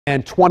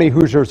And 20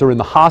 Hoosiers are in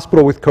the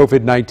hospital with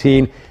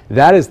COVID-19.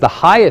 That is the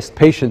highest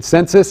patient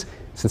census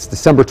since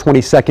December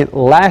 22nd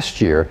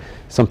last year.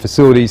 Some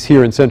facilities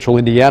here in central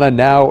Indiana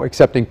now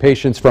accepting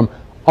patients from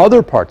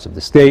other parts of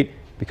the state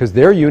because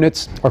their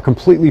units are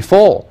completely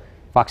full.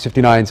 Fox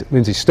 59's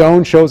Lindsay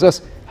Stone shows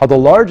us how the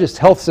largest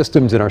health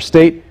systems in our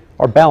state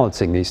are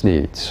balancing these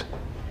needs.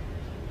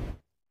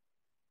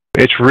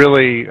 It's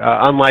really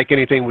unlike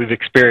anything we've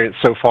experienced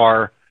so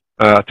far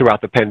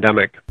throughout the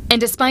pandemic.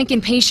 And a spike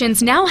in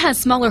patients now has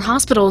smaller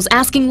hospitals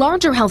asking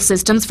larger health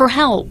systems for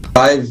help.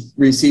 I've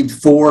received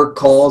 4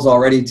 calls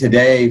already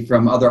today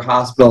from other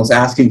hospitals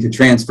asking to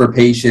transfer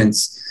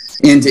patients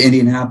into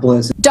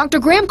Indianapolis. Dr.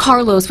 Graham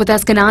Carlos with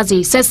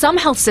Eskenazi says some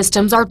health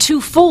systems are too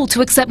full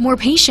to accept more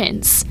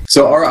patients.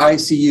 So our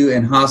ICU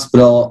and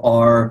hospital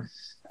are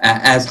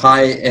as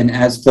high and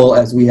as full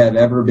as we have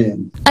ever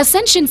been.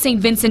 Ascension St.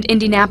 Vincent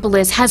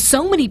Indianapolis has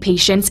so many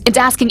patients, it's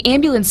asking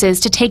ambulances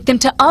to take them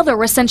to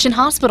other Ascension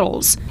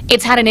hospitals.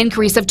 It's had an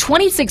increase of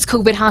 26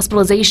 COVID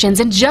hospitalizations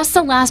in just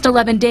the last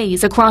 11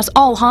 days across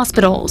all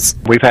hospitals.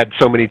 We've had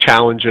so many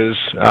challenges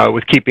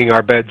with keeping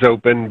our beds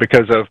open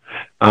because of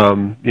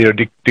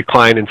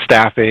decline in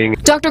staffing.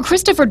 Dr.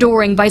 Christopher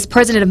Doring, Vice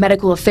President of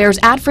Medical Affairs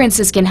at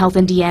Franciscan Health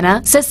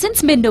Indiana, says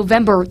since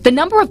mid-November, the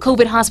number of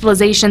COVID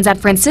hospitalizations at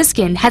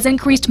Franciscan has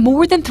increased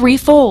more than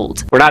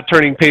threefold. We're not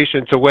turning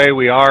patients away.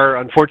 We are,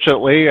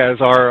 unfortunately,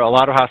 as are a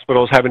lot of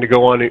hospitals, having to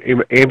go on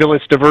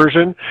ambulance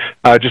diversion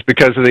just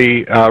because of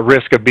the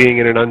risk of being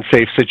in an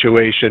unsafe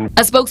situation.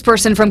 A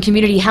spokesperson from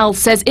Community Health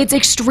says it's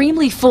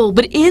extremely full,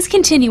 but is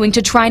continuing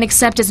to try and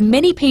accept as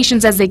many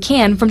patients as they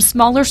can from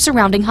smaller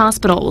surrounding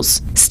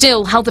hospitals.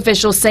 Still, health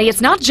officials say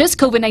it's not just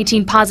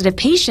COVID-19 positive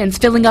patients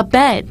filling up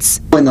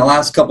beds. In the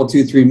last couple,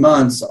 2-3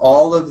 months,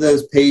 all of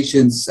those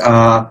patients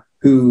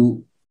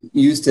who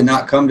used to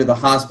not come to the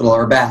hospital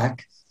are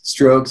back.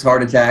 Strokes,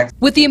 heart attacks.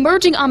 With the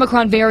emerging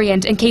Omicron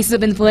variant and cases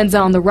of influenza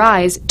on the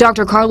rise,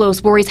 Dr.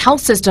 Carlos worries health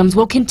systems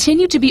will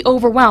continue to be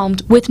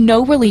overwhelmed with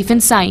no relief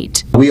in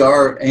sight. We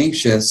are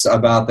anxious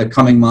about the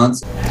coming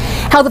months.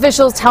 Health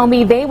officials tell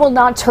me they will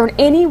not turn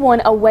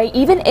anyone away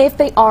even if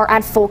they are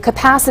at full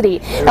capacity.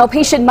 Now, a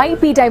patient might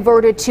be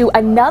diverted to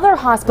another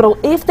hospital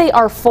if they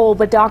are full,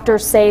 but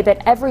doctors say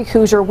that every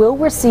Hoosier will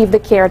receive the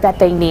care that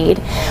they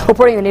need.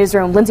 Reporting in the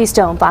newsroom, Lindsay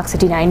Stone, Fox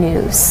 59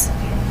 News.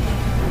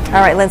 All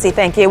right, Lindsay,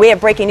 thank you. We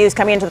have breaking news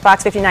coming into the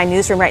Fox 59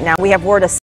 newsroom right now. We have word